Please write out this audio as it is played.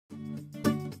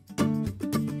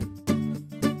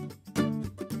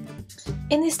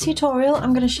In this tutorial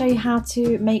I'm going to show you how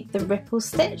to make the ripple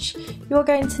stitch. You're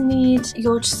going to need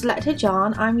your selected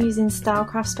yarn. I'm using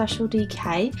Stylecraft Special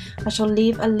DK. I shall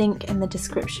leave a link in the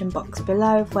description box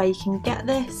below of where you can get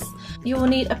this. You will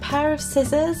need a pair of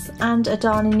scissors and a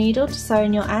darning needle to sew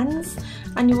in your ends,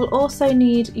 and you will also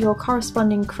need your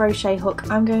corresponding crochet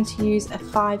hook. I'm going to use a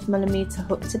 5mm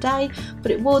hook today,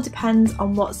 but it will depend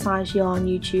on what size yarn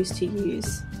you choose to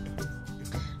use.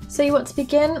 So you want to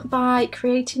begin by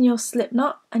creating your slip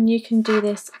knot, and you can do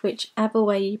this whichever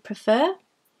way you prefer.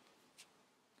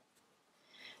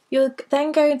 You're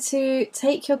then going to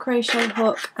take your crochet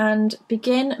hook and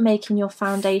begin making your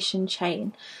foundation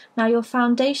chain. Now your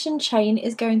foundation chain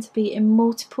is going to be in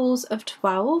multiples of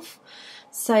 12.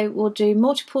 So we'll do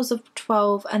multiples of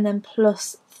 12 and then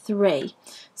plus 3.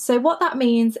 So what that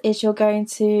means is you're going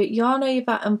to yarn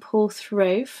over and pull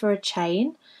through for a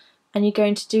chain, and you're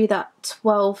going to do that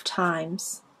 12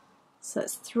 times. So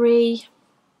that's 3,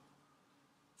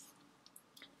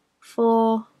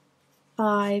 4,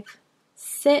 5,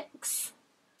 6,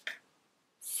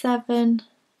 7,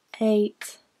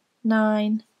 8,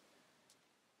 9,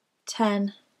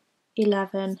 10,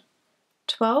 11,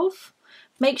 12.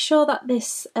 Make sure that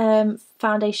this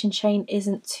foundation chain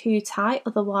isn't too tight,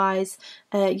 otherwise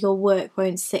your work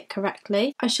won't sit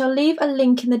correctly. I shall leave a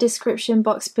link in the description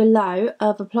box below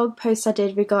of a blog post I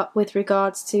did with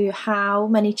regards to how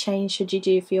many chains should you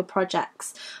do for your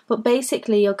projects. But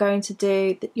basically you're going to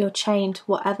do your chain to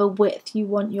whatever width you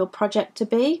want your project to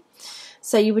be.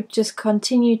 So you would just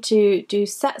continue to do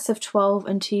sets of 12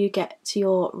 until you get to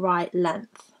your right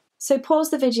length. So pause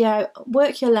the video,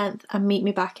 work your length, and meet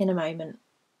me back in a moment.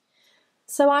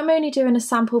 So I'm only doing a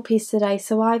sample piece today,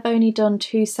 so I've only done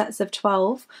 2 sets of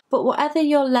 12, but whatever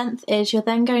your length is, you're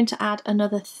then going to add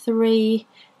another 3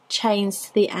 chains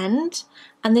to the end,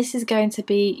 and this is going to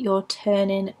be your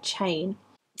turning chain.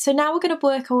 So now we're going to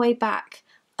work our way back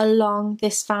along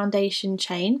this foundation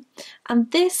chain,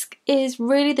 and this is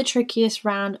really the trickiest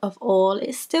round of all.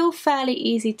 It's still fairly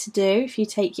easy to do if you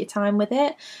take your time with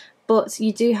it, but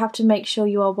you do have to make sure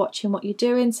you are watching what you're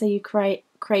doing so you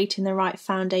creating the right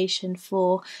foundation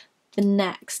for the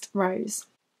next rows.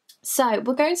 So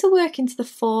we're going to work into the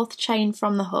 4th chain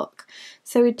from the hook.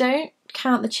 So we don't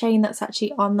count the chain that's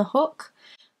actually on the hook.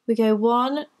 We go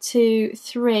 1, 2,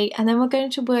 3, and then we're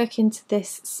going to work into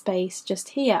this space just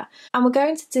here. And we're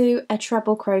going to do a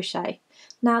treble crochet.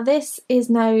 Now this is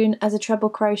known as a treble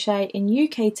crochet in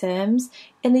UK terms.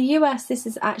 In the US this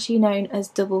is actually known as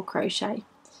double crochet.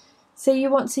 So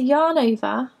you want to yarn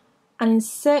over and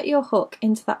insert your hook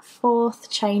into that 4th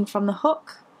chain from the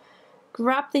hook.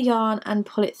 Grab the yarn and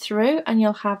pull it through, and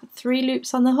you'll have 3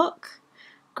 loops on the hook.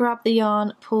 Grab the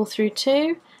yarn, pull through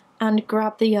 2, and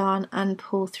grab the yarn and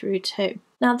pull through 2.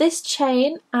 Now this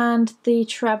chain and the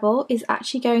treble is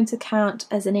actually going to count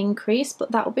as an increase,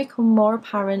 but that will become more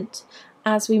apparent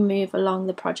as we move along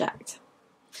the project.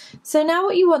 So now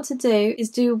what you want to do is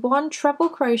do 1 treble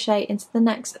crochet into the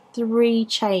next 3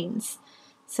 chains.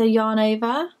 So yarn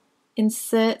over,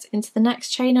 insert into the next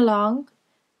chain along,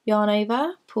 yarn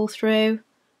over, pull through,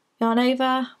 yarn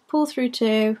over, pull through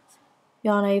 2,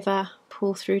 yarn over,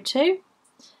 pull through 2,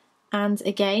 and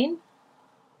again,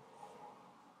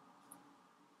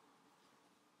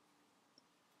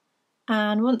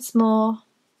 and once more,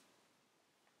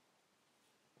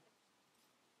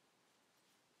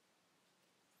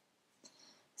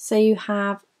 so you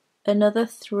have another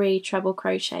 3 treble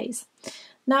crochets.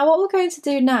 Now what we're going to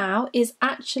do now is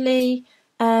actually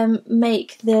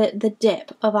make the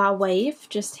dip of our wave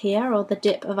just here, or the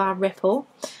dip of our ripple,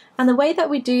 and the way that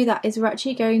we do that is we're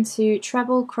actually going to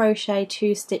treble crochet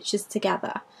 2 stitches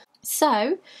together.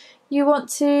 So you want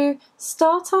to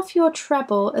start off your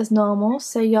treble as normal,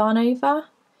 so yarn over,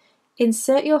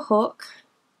 insert your hook,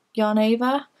 yarn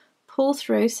over, pull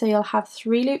through, so you'll have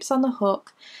 3 loops on the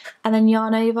hook, and then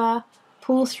yarn over,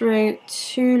 pull through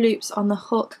 2 loops on the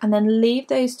hook, and then leave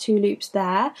those 2 loops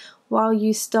there while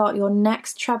you start your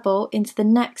next treble into the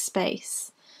next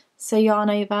space. So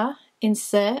yarn over,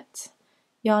 insert,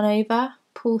 yarn over,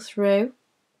 pull through,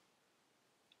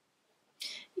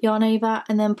 yarn over,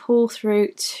 and then pull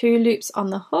through 2 loops on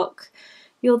the hook.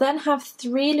 You'll then have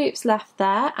 3 loops left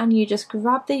there, and you just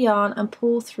grab the yarn and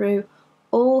pull through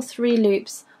all 3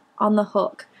 loops on the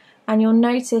hook, and you'll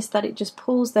notice that it just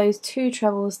pulls those 2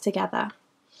 trebles together.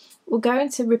 We're going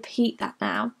to repeat that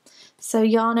now. So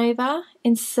yarn over,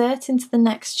 insert into the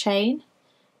next chain,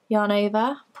 yarn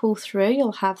over, pull through,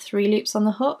 you'll have 3 loops on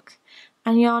the hook,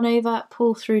 and yarn over,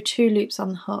 pull through 2 loops on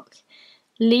the hook.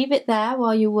 Leave it there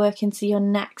while you work into your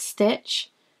next stitch.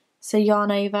 So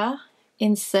yarn over,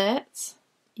 insert,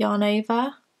 yarn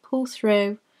over, pull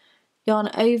through, yarn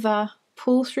over,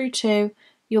 pull through 2,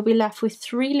 you'll be left with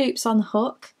 3 loops on the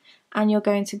hook, and you're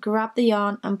going to grab the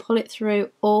yarn and pull it through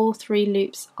all 3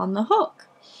 loops on the hook.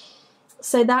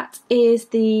 So that is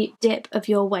the dip of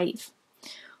your wave.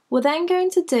 We're then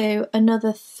going to do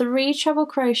another 3 treble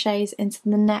crochets into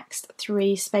the next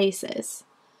 3 spaces.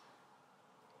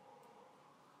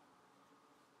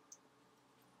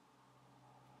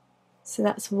 So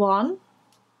that's 1,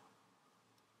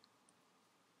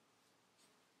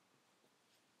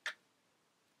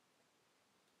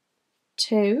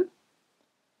 2,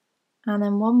 and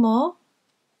then 1 more,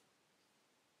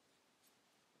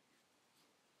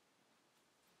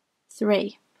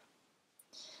 3.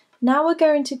 Now we're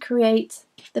going to create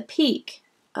the peak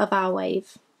of our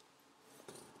wave,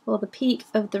 or the peak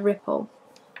of the ripple.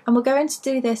 And we're going to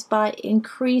do this by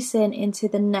increasing into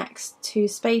the next 2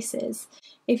 spaces.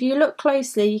 If you look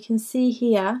closely, you can see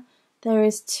here there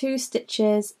is 2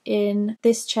 stitches in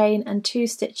this chain and 2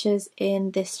 stitches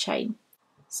in this chain.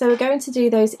 So we're going to do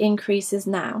those increases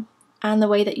now. And the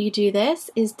way that you do this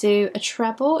is do a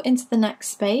treble into the next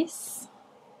space,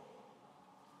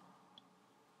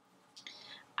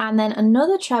 and then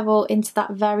another treble into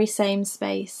that very same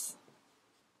space,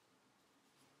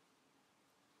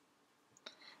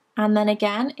 and then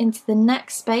again into the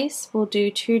next space we'll do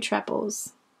 2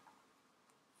 trebles.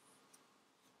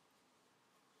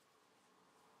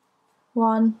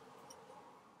 1,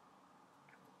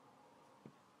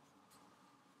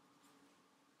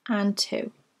 and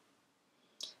 2.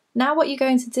 Now what you're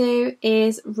going to do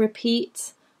is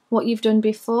repeat what you've done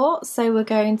before. So we're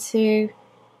going to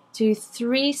do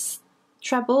 3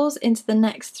 trebles into the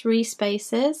next 3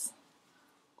 spaces,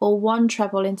 or 1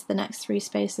 treble into the next 3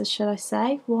 spaces, should I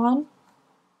say. 1,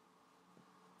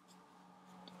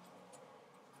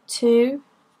 2,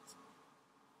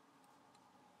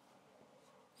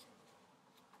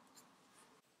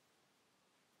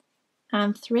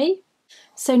 and 3.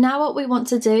 So now what we want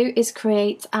to do is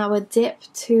create our dip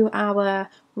to our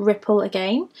ripple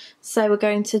again. So we're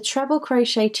going to treble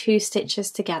crochet 2 stitches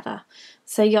together.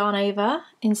 So yarn over,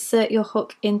 insert your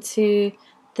hook into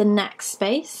the next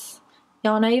space,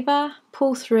 yarn over,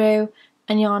 pull through,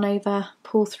 and yarn over,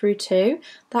 pull through 2.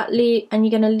 And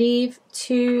you're going to leave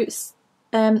 2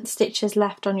 stitches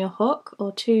left on your hook,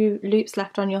 or 2 loops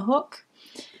left on your hook.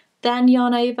 Then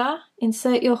yarn over,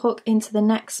 insert your hook into the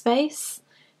next space,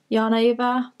 yarn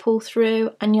over, pull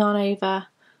through, and yarn over,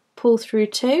 pull through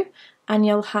 2, and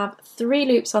you'll have 3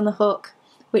 loops on the hook,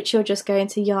 which you're just going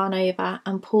to yarn over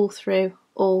and pull through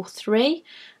all 3,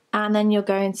 and then you're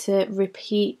going to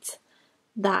repeat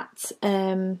that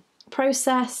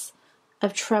process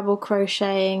of treble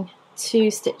crocheting 2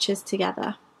 stitches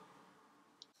together.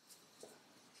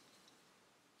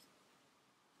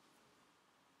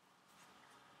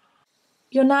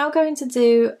 You're now going to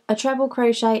do a treble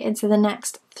crochet into the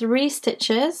next 3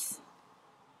 stitches,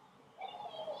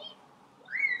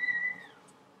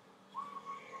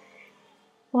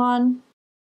 one,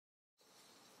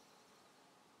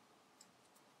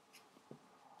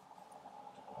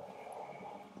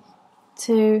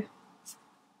 2,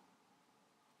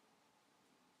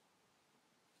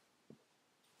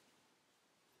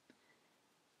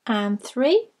 and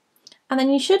 3. And then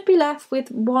you should be left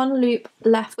with 1 loop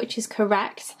left, which is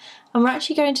correct. And we're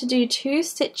actually going to do 2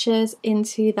 stitches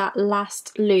into that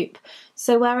last loop.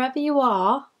 So wherever you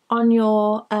are on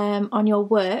your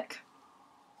work,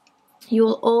 you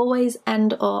will always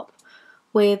end up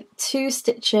with 2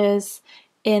 stitches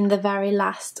in the very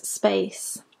last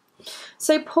space.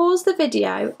 So pause the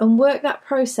video and work that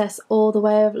process all the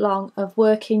way along of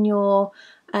working your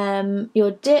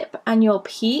dip and your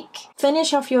peak.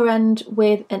 Finish off your end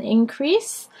with an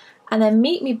increase, and then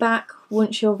meet me back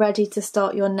once you're ready to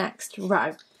start your next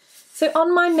row. So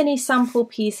on my mini sample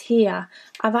piece here,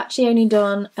 I've actually only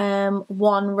done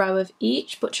 1 row of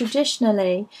each, but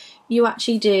traditionally you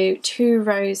actually do 2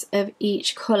 rows of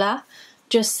each colour,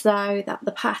 just so that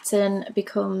the pattern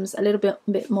becomes a little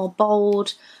bit more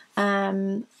bold,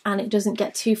 and it doesn't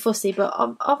get too fussy. But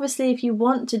obviously if you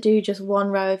want to do just 1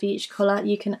 row of each colour,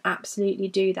 you can absolutely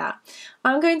do that.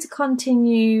 I'm going to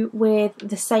continue with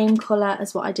the same colour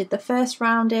as what I did the first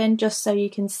round in, just so you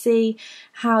can see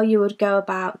how you would go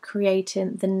about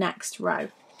creating the next row.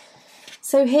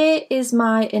 So here is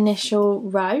my initial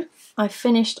row. I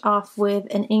finished off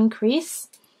with an increase,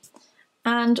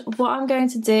 and what I'm going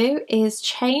to do is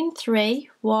chain 3,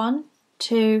 1,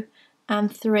 2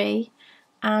 and 3,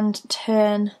 and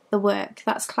turn the work.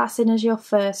 That's classing as your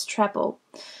first treble.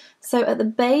 So at the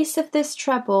base of this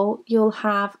treble you'll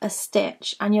have a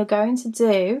stitch, and you're going to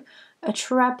do a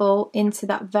treble into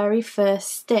that very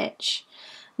first stitch.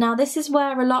 Now this is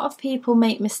where a lot of people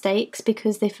make mistakes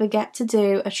because they forget to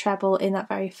do a treble in that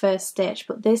very first stitch,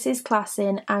 but this is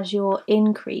classing as your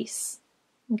increase.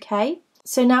 Okay,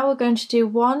 so now we're going to do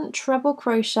 1 treble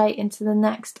crochet into the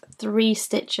next 3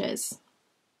 stitches.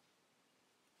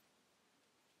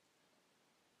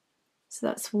 So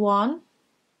that's 1,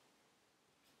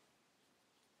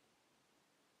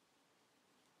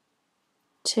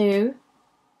 2,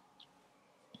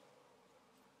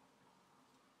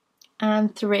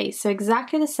 and 3. So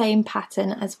exactly the same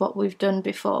pattern as what we've done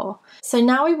before. So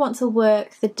now we want to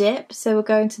work the dip, so we're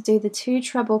going to do the 2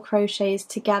 treble crochets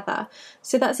together.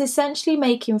 So that's essentially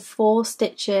making 4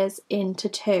 stitches into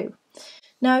 2.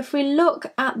 Now if we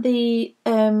look at the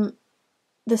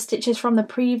stitches from the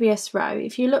previous row,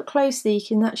 if you look closely you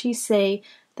can actually see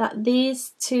that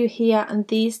these 2 here and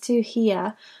these 2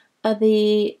 here are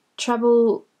the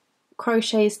treble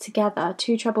crochets together,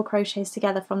 2 treble crochets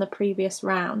together from the previous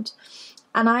round.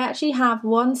 And I actually have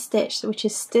 1 stitch which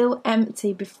is still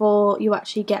empty before you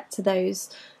actually get to those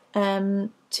 2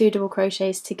 double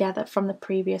crochets together from the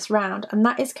previous round, and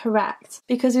that is correct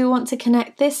because we want to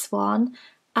connect this one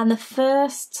and the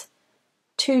first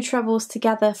 2 trebles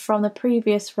together from the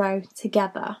previous row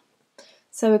together.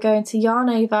 So we're going to yarn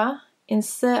over,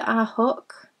 insert our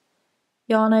hook,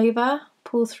 yarn over,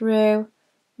 pull through,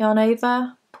 yarn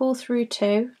over, pull through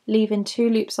 2, leaving 2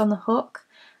 loops on the hook,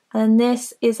 and then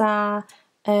this is our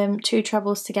 2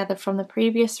 trebles together from the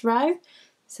previous row.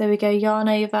 So we go yarn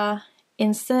over,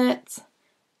 insert,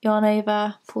 yarn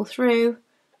over, pull through,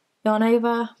 yarn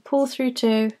over, pull through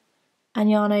 2, and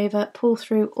yarn over, pull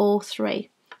through all 3.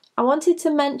 I wanted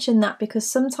to mention that because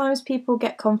sometimes people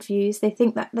get confused. They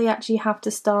think that they actually have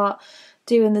to start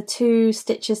doing the 2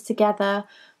 stitches together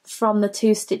from the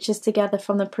 2 stitches together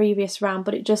from the previous round,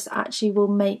 but it just actually will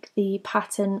make the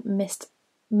pattern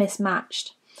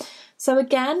mismatched. So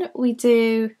again we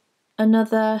do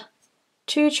another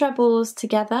 2 trebles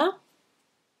together,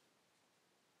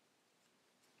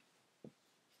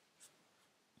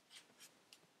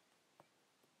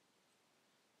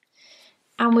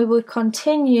 and we will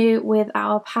continue with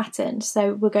our pattern.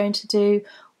 So we're going to do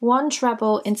 1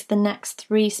 treble into the next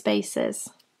 3 spaces.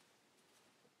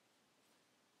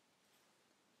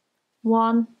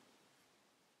 1,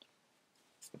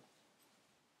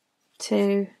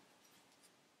 2,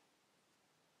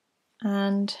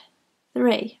 and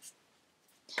 3.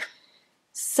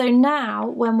 So now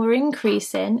when we're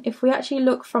increasing, if we actually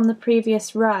look from the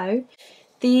previous row,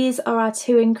 these are our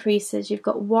 2 increases. You've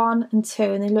got 1 and 2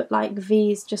 and they look like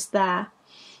V's just there.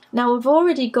 Now we've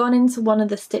already gone into one of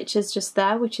the stitches just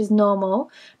there, which is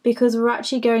normal, because we're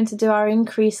actually going to do our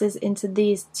increases into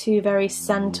these 2 very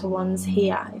centre ones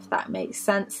here, if that makes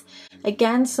sense.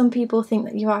 Again, some people think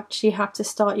that you actually have to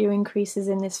start your increases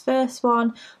in this first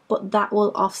one, but that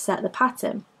will offset the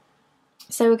pattern.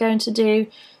 So we're going to do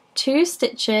 2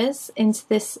 stitches into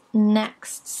this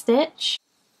next stitch,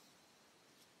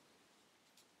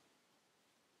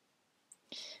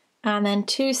 and then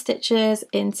 2 stitches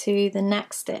into the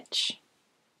next stitch.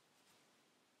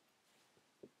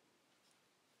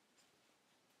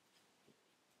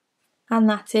 And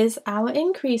that is our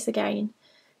increase again.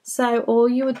 So all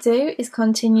you would do is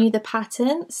continue the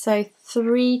pattern, so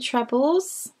 3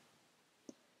 trebles,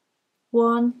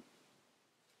 1,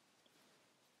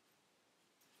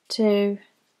 2,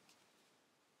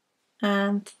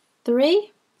 and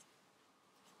 3.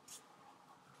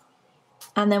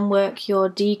 And then work your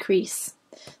decrease.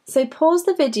 So pause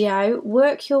the video,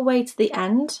 work your way to the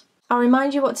end. I'll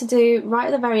remind you what to do right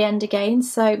at the very end again,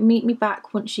 so meet me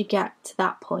back once you get to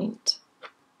that point.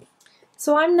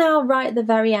 So I'm now right at the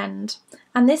very end,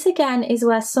 and this again is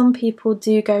where some people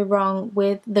do go wrong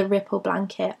with the ripple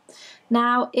blanket.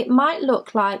 Now it might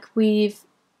look like we've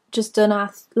just done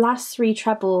our last 3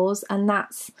 trebles and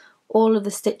that's all of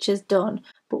the stitches done,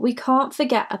 but we can't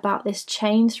forget about this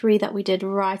chain 3 that we did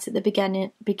right at the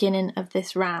beginning of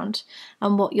this round,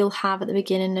 and what you'll have at the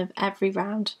beginning of every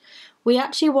round. We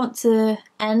actually want to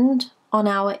end on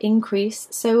our increase,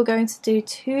 so we're going to do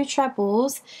 2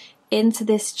 trebles into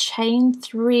this chain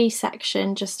 3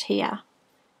 section just here.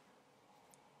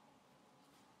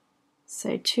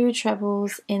 So 2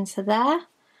 trebles into there,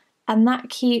 and that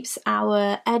keeps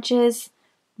our edges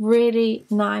really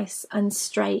nice and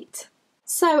straight.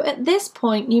 So at this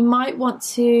point you might want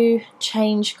to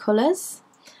change colours,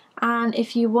 and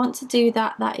if you want to do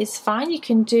that, that is fine. You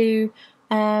can do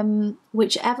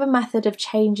whichever method of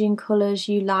changing colours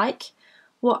you like.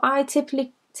 What I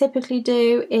typically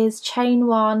do is chain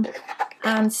 1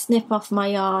 and snip off my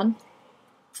yarn,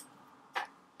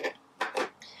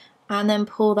 and then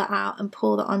pull that out and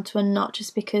pull that onto a knot,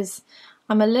 just because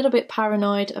I'm a little bit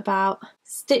paranoid about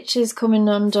stitches coming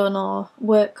undone or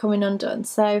work coming undone,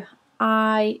 so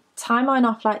I tie mine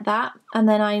off like that, and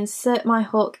then I insert my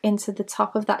hook into the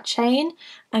top of that chain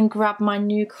and grab my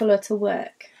new colour to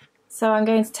work. So I'm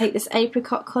going to take this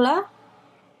apricot colour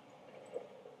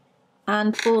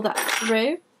and pull that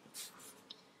through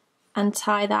and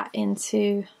tie that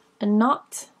into a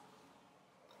knot.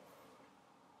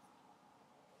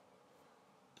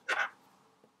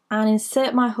 And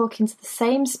insert my hook into the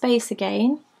same space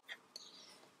again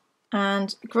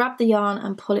and grab the yarn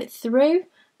and pull it through.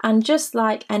 And just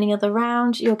like any other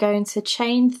round, you're going to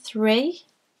chain 3,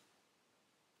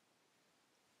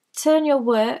 turn your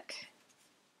work,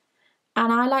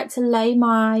 and I like to lay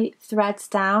my threads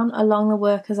down along the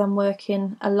work as I'm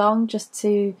working along, just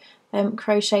to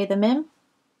crochet them in.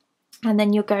 And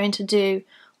then you're going to do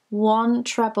 1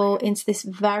 treble into this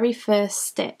very first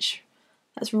stitch.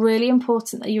 That's really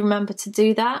important that you remember to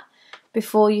do that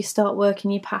before you start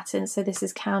working your pattern. So this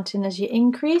is counting as you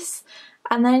increase,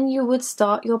 and then you would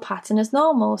start your pattern as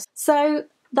normal. So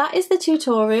that is the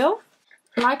tutorial.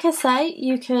 Like I say,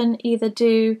 you can either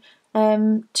do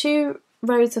 2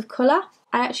 rows of colour.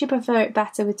 I actually prefer it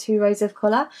better with 2 rows of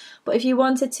colour, but if you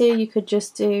wanted to, you could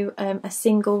just do a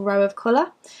single row of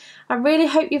colour. I really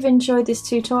hope you've enjoyed this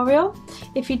tutorial.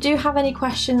 If you do have any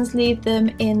questions, leave them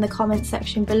in the comment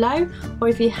section below, or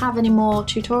if you have any more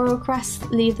tutorial requests,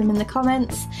 leave them in the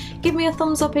comments. Give me a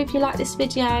thumbs up if you like this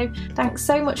video. Thanks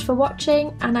so much for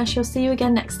watching, and I shall see you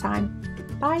again next time.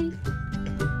 Bye!